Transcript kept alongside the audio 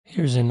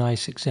Here's a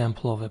nice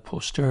example of a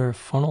posterior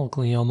frontal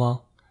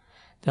glioma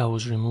that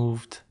was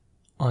removed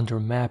under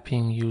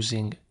mapping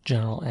using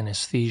general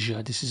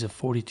anesthesia. This is a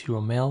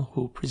 42-year-old male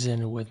who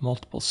presented with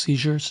multiple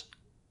seizures.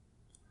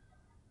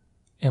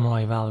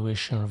 MRI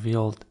evaluation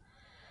revealed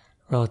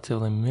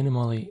relatively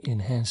minimally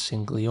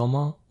enhancing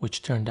glioma,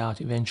 which turned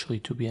out eventually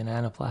to be an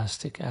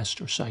anaplastic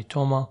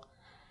astrocytoma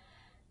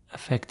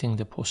affecting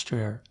the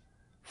posterior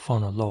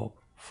frontal lobe.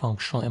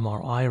 Functional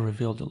MRI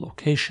revealed the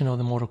location of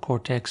the motor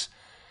cortex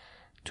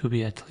to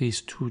be at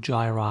least 2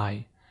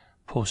 gyri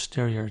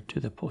posterior to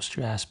the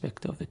posterior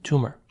aspect of the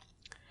tumor.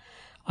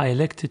 I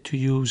elected to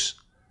use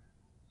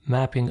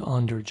mapping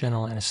under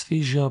general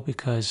anesthesia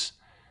because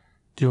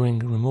during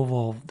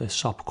removal of the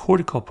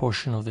subcortical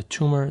portion of the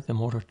tumor, the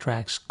motor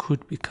tracts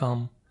could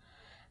become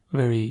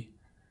very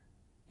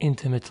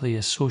intimately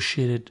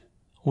associated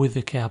with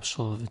the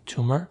capsule of the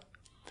tumor.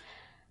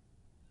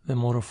 The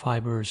motor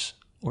fibers,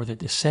 or the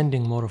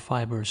descending motor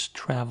fibers,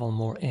 travel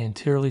more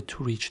anteriorly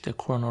to reach the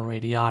coronal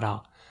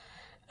radiata,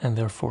 and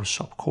therefore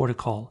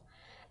subcortical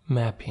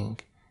mapping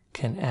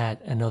can add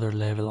another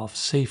level of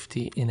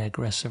safety in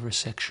aggressive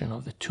resection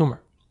of the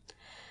tumor.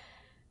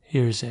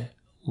 Here's a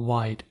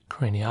wide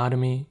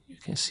craniotomy. You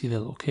can see the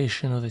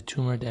location of the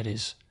tumor that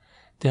is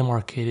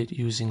demarcated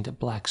using the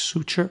black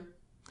suture.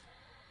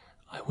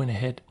 I went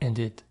ahead and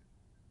did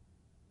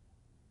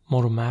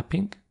motor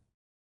mapping.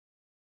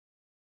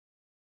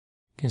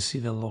 You can see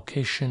the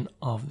location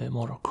of the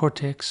motor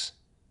cortex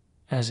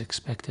as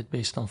expected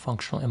based on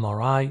functional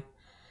MRI.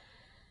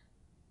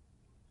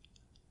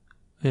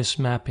 This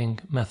mapping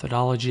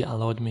methodology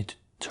allowed me to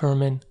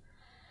determine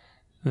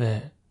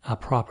the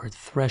appropriate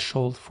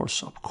threshold for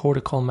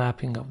subcortical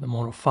mapping of the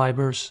motor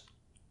fibers.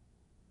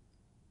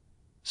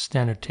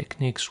 Standard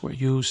techniques were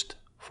used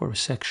for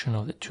resection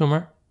of the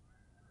tumor.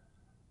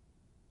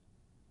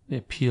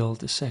 The peel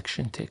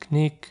dissection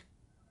technique,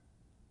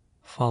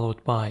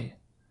 followed by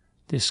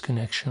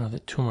disconnection of the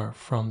tumor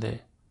from the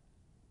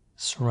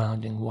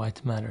surrounding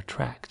white matter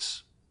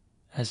tracts,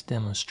 as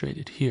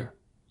demonstrated here.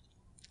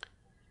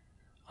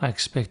 I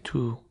expect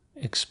to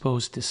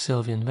expose the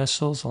sylvian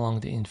vessels along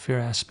the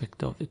inferior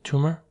aspect of the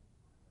tumor.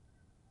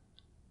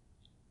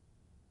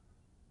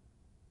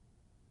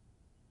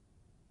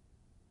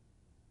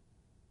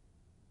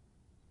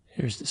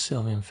 Here's the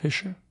sylvian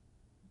fissure.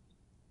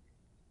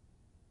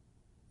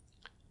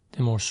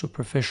 The more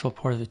superficial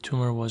part of the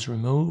tumor was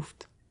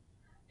removed.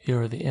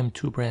 Here are the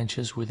M2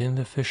 branches within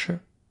the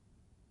fissure.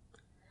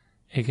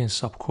 Again,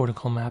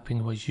 subcortical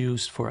mapping was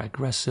used for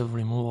aggressive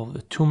removal of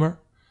the tumor,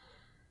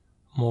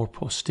 more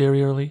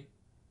posteriorly.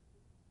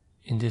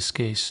 In this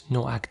case,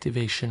 no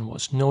activation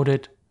was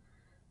noted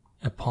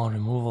upon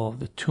removal of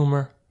the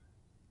tumor,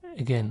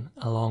 again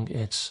along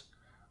its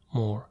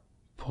more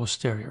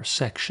posterior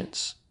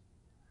sections.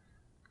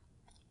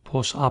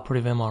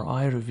 Post-operative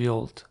MRI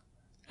revealed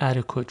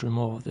adequate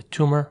removal of the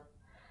tumor,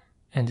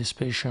 and this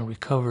patient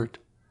recovered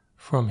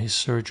from his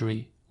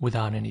surgery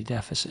without any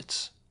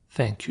deficits.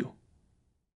 Thank you.